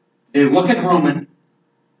 They look at Roman,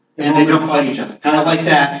 and they don't fight each other. Kind of like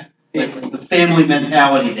that, like the family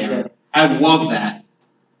mentality there. Yeah. I love that.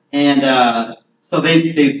 And so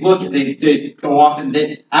they go off and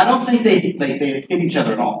I don't think they hit each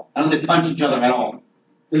other at all. I don't think they punch each other at all.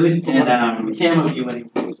 at least for And the camera view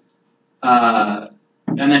anyways.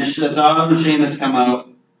 and then Cesaro and Sheamus come out.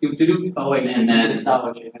 Oh wait, And then- it's Star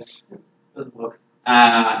Wars James. Doesn't look.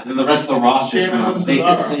 And then the rest of the roster Sheamus come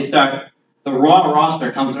out. and They Cesaro. start. The Raw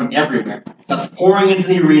roster comes from everywhere. Starts pouring into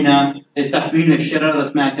the arena. They start beating the shit out of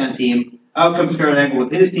the SmackDown team. Out comes Kurt Angle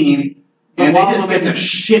with his team, and they just get the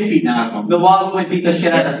shit beaten out of them. The Raw woman beat the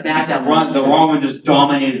shit out of the SmackDown. The Raw one just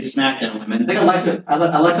dominated the SmackDown women. I think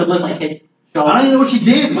Alexa Bliss like hit. I don't even know what she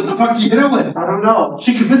did. What the fuck did you hit her with? I don't know.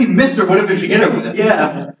 She completely missed her. Whatever she hit her with.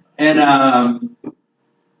 Yeah. And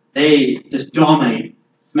they just dominate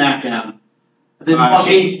SmackDown. Then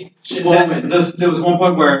fucking Roman. There was one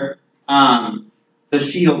point where the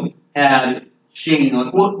Shield had Shane,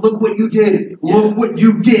 like, look what you did, look what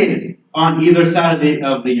you did on either side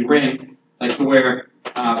of the ring, like where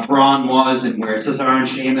Braun was and where Cesaro and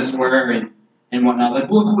Sheamus were and whatnot. Like,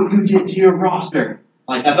 look what you did to your roster.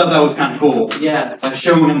 Like, I thought that was kind of cool. Yeah. Like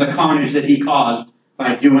showing him the carnage that he caused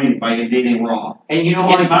by invading Raw. And you know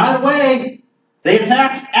what? And by the way, they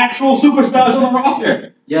attacked actual superstars on the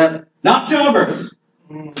roster, Yeah. not jobbers.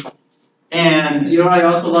 And You know what I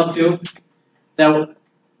also love too? That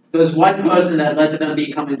there was one person that led to them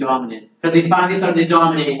becoming dominant. Because they finally started to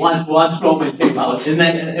dominate once Roman came out. and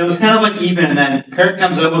then it was kind of like even, and then Kurt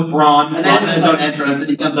comes up with Braun, and then his own entrance, and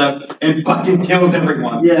he comes up and fucking kills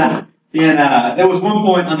everyone. Yeah. And there was one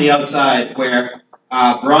point on the outside where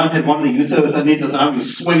Braun had one of the Usos underneath his arm, he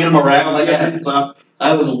was swinging him around like underneath his arm.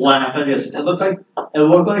 I was laughing. It looked like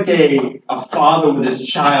a father with his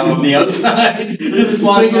child on the outside, just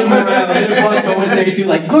swinging him around.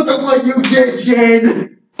 Like, look at what you did,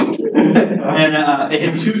 Shane. And they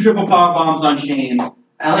hit 2 triple power bombs on Shane.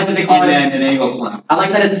 I like that they call it. And an angle slam. I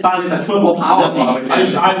like that it's finally the triple power bomb.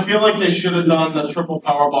 I feel like they should have done the triple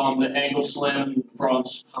power bomb, the angle slam,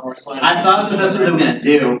 Braun's power slam. I thought that's what they were gonna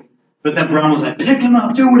do, but then Braun was like, "Pick him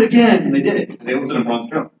up, do it again," and they did it because they listened to Braun's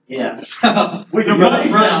throw. Yeah. So we can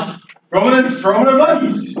buddies now. Roman and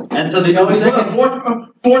buddies. And so they go second.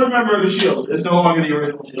 Fourth member of the Shield. It's no longer the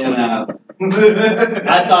original Shield. And,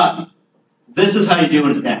 I thought, this is how you do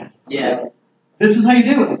an attack. Yeah. This is how you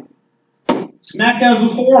do it. SmackDown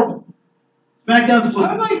was horrible. SmackDown was.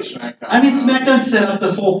 I like SmackDown. I mean, SmackDown set up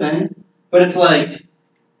this whole thing, but it's like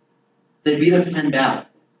they beat up Finn Balor.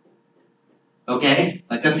 Okay,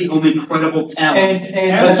 like that's the only credible talent.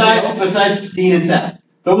 And besides Dean and Seth,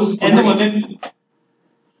 those and the three. women.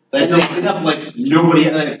 Like they beat up like nobody,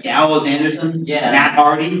 like Gallows, Anderson, Yeah. Matt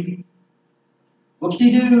Hardy. What can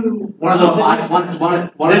you do? One of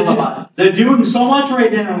them. They're doing so much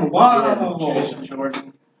right now. Wow. Jason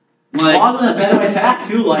Jordan. Like, Braun did a better attack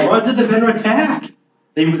too. Like, Braun did the better attack.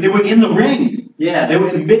 They were in the ring. yeah. They were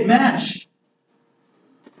in mid-match.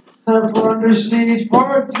 Time for Understage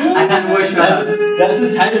Part 2. I kind of wish. That's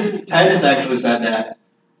what Titus actually said that.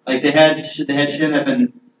 Like they had Shinnick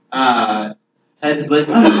and Titus like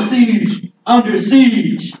under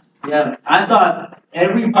siege. Yeah. I thought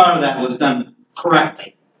every part of that was done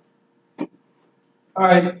correctly. All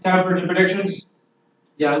right, time for the predictions.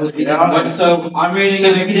 Yeah, it was. So I'm rating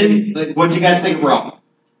since it. we didn't, like, what did you guys think of Raw?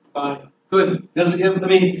 Good. Because, I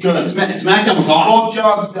mean, Good. SmackDown was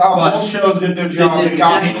awesome. Both shows did their job. They They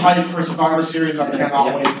got me exactly. hyped for Survivor Series. I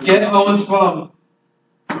cannot wait. Get Owen's phone.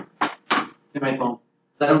 In my phone.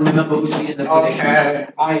 I don't remember who's in the predictions. Okay,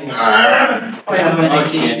 I am. Oh yeah, Oh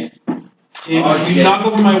NXT. shit! If Oh, you shit. knock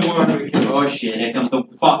over my water, Oh shit! Here comes the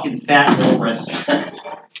fucking fat walrus.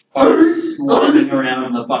 Fucking slogging around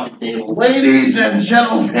on the fucking table. Ladies and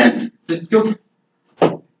gentlemen. Just go.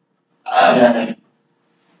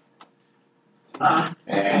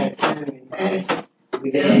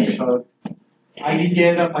 We did an episode. I can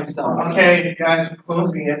get it up myself. Okay, guys, I'm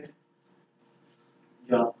closing it.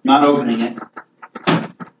 Not opening it.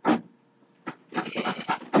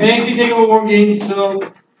 NXT TakeOver War Games.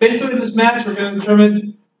 So basically, this match we're going to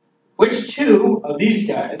determine which two of these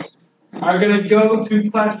guys are going to go to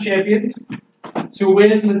Clash Champions to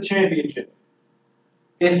win the championship.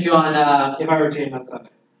 If John, If I retain on Sunday.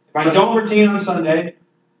 If I don't retain on Sunday,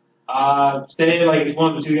 say like it's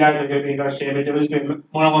one of the two guys that are going to be Clash Champions. It was going to be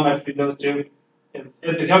one-on-one match between those two. If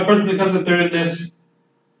the person that comes in third in this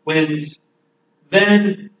wins,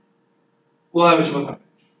 then we'll have a triple threat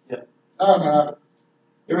match. Oh, no.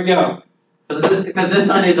 Here we go. because this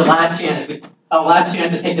Sunday is the last chance. Our last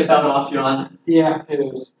chance to take the belt off, John. Yeah, it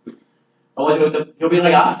is. Otherwise, you'll be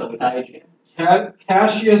like Oscar without a chance.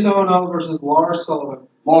 Cassius Ohno versus Lars Sullivan.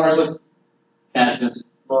 Lars. Cassius.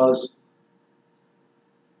 Was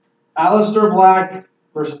Aleister Black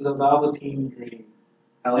versus the Velveteen Dream.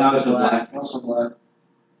 Aleister Black. Also Black.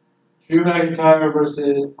 Drew McIntyre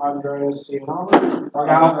versus Andreas Sionalis.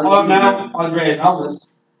 Now Andreas Almas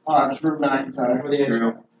Drew McIntyre. for the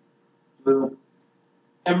Drew. Drew.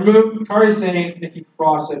 And remove Kari Sane, Nikki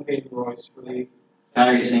Cross, and Peyton Royce for the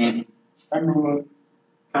Kyrie Sane. Everyone.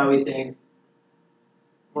 Probably saying.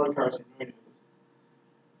 More Kari Sane.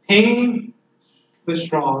 Pain was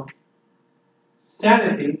strong.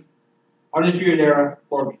 Sanity, Undisputed Era,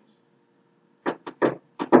 Organs.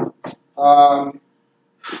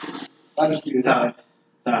 Undisputed. Tough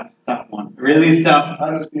one. Really tough.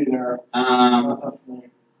 Undisputed Era. Not tough for me.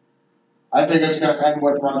 I think it's going to end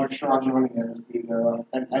with Roderick Strong joining the Undisputed Era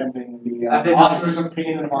and ending the I think Authors of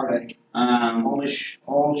Pain and Heartache. Only short.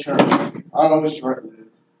 Oh, short-lived.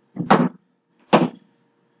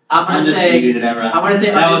 I'm gonna say. Undisputed era. I'm gonna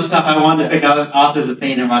say. That was tough. I wanted to pick Authors of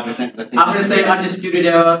Pain and Roger Saints. I think I'm gonna say undisputed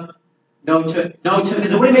era. No, because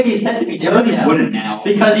it wouldn't make any sense if he I really did it wouldn't now.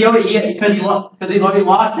 because he already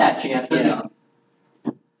lost that chance. Yeah.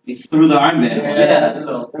 He threw the Iron Man. Yeah, that's,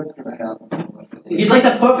 so- that's gonna happen. He's like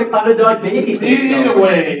the perfect underdog baby. Either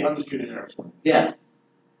way, undisputed era. Yeah.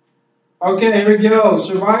 Okay, here we go.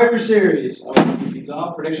 Survivor Series. I'll keep these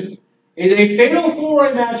off. Predictions. It's a fatal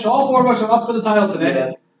four-way match. All four of us are up for the title today.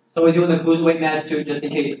 Yeah. So we're doing the cruiserweight match too, just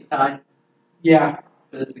in case it's a tie. Yeah.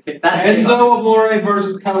 That's Enzo Amore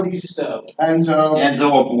versus Cody Stowe. Enzo.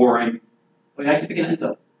 Enzo are boring. Wait, I keep picking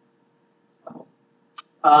Enzo.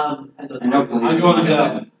 Enzo's I know I'm going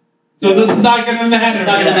to. So this is not going to matter. It's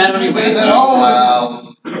not gonna matter anyway.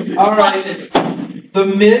 Oh well. All right. The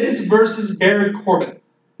Miz versus Baron Corbin.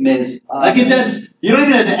 Miz. Like it says, you don't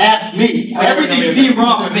even have to ask me. Everything's Team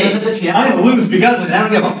Raw for me. I'm gonna lose because of it. I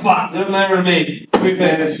don't give a fuck. Doesn't matter to me. Three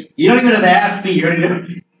picks. You don't even have to ask me.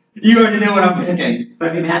 You already know what I'm picking.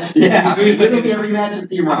 Every match. Yeah. Literally every match is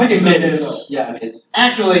Team Raw. I'm picking Miz. Yeah, it is.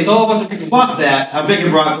 Actually, So all of us are picking fuck that. I'm picking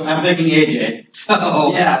Brock. I'm picking AJ.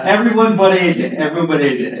 So Yeah. everyone but AJ. Everyone but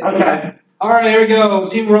AJ. Okay. All right, here we go.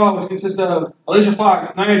 Team Raw, which consists of Alicia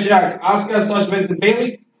Fox, Nia Jax, Asuka, Sasha Banks, and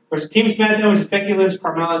Bayley, versus Team SmackDown, which is Becky Lynch,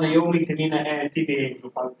 Carmella, Naomi, Tamina, and TBA, which will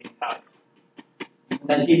probably be top.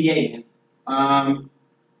 That's TDA.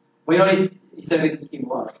 We always he said it's Team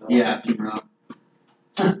Raw. So. Yeah, Team Raw.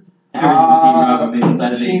 Everyone's Team Raw, but maybe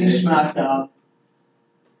besides Team AJ. SmackDown.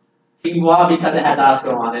 Team Raw because it has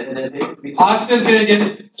Oscar on it, and it be Asuka's going to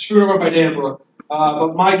get screwed over by Dana Brooke,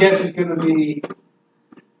 but my guess is going to be.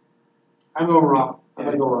 I'm going Raw. I'm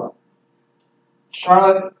going to go Raw.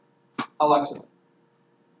 Charlotte, Alexa.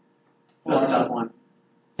 That's a tough one.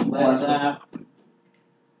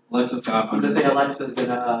 Alexa's top I'm one. gonna say Alexa's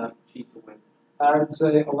gonna cheat to win. I would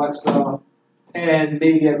say Alexa and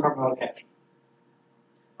maybe a Carmella Cash.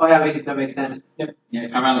 Oh yeah, that makes sense. Yeah,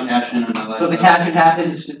 Carmella cash in and Alexa. So if the cash in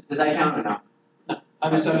happens, does that count or no?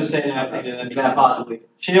 I'm just saying that. I think that'd be Yeah, possibly.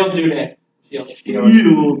 Shield do that.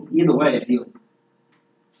 Shield. Either way, Shield.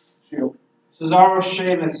 Shield. Cesaro,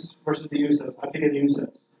 Sheamus versus the Usos. I'm picking the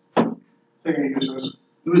Usos. Picking users.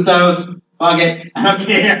 Usos, fuck it. I don't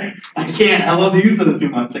care. I can't. I love the Usos too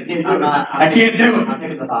much. I can't do it. I can't do it. I'm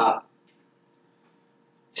picking the Bob.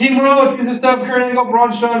 Team Raw, which consists of Kurt Angle, Braun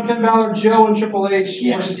Strowman, Finn Balor, Joe, and Triple H.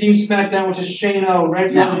 Yes. Versus Team SmackDown, which is Shayna,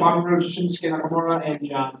 Randy No. Orton, Bobby Roode, Shinsuke Nakamura, and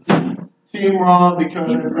John Cena. Team Raw because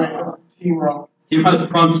they're Team Raw. Team Raw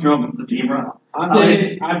from Strowman. It's a Team Raw. I'm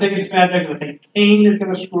taking SmackDown because I think Kane is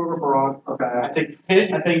going to screw over Braun. Okay.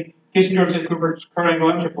 I think Casey George and Cooper, Kurt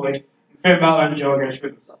Angle, and Triple H, and Finn Balor and Joe are going to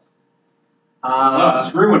screw themselves.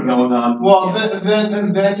 Screwing going on. Well, then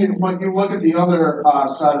you look at the other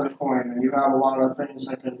side of the coin, and you have a lot of things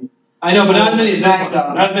that can. I know, but not as many as this one.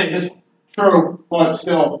 SmackDown. Not as many as this one. True, but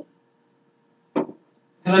still, Because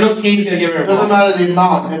I know Kane's going to get rid it of doesn't Braun. matter the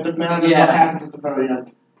amount. It matters Yeah. what happens at the very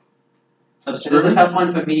end. It is a tough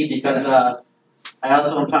one for me because I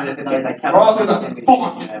also am trying to think like that We're all gonna fuck.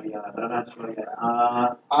 but I'm not sure yet.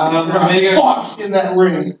 Fuck in that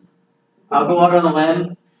ring. I'll go out on a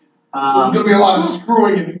limb. There's gonna be a lot of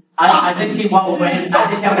screwing. And I think Team Raw will win. I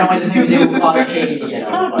think Kevin Owens is going to do cause shady, you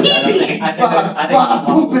know. But I think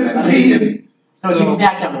pooping and peeing. So Team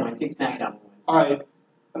SmackDown will win. Team SmackDown will win. Alright.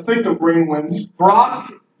 I think the ring wins.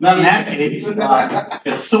 Brock, Not in that case.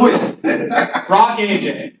 It's soil. Brock,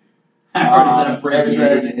 AJ. I already said I'm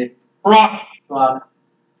brand new. Brock.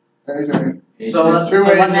 AJ. So There's two what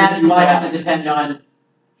ways match to do I do have to depend on,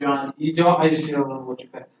 John? You don't, I just don't know what you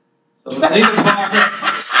picked. So Should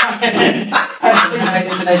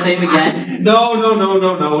I say him again?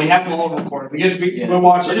 No. We have them all recorded. We'll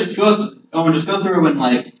watch it. Just go through and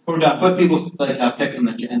like We're done. put people's picks in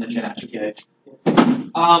the chat. Okay.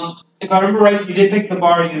 If I remember right, you did pick the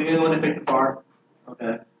bar. You didn't want to pick the bar.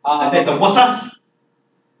 Okay. I picked the what's us?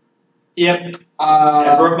 Yep.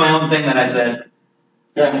 I broke my own thing that I said.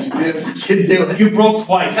 Yes, you did. I can do it. You broke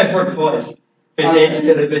twice. I broke twice. Vintage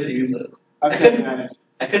could have been uses. Okay, nice.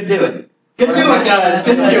 I couldn't do it. Couldn't do it, guys.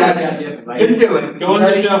 Couldn't do it. Couldn't do it. Go on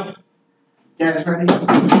the show. Guys, ready?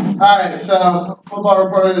 Alright, so football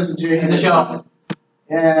reporters and Jay. In the show.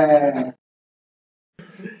 Yeah.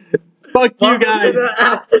 Fuck you guys.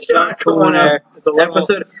 Aftershock corner.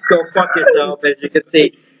 Episode Go Fuck Yourself, as you can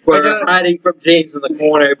see. We're hiding from James in the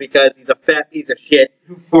corner because he's a fat piece of shit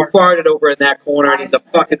who farted over in that corner and he's a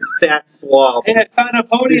fucking fat slob. Hey, I found a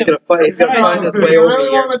podium. He's gonna find his way over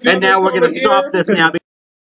here. And now we're gonna stop this now.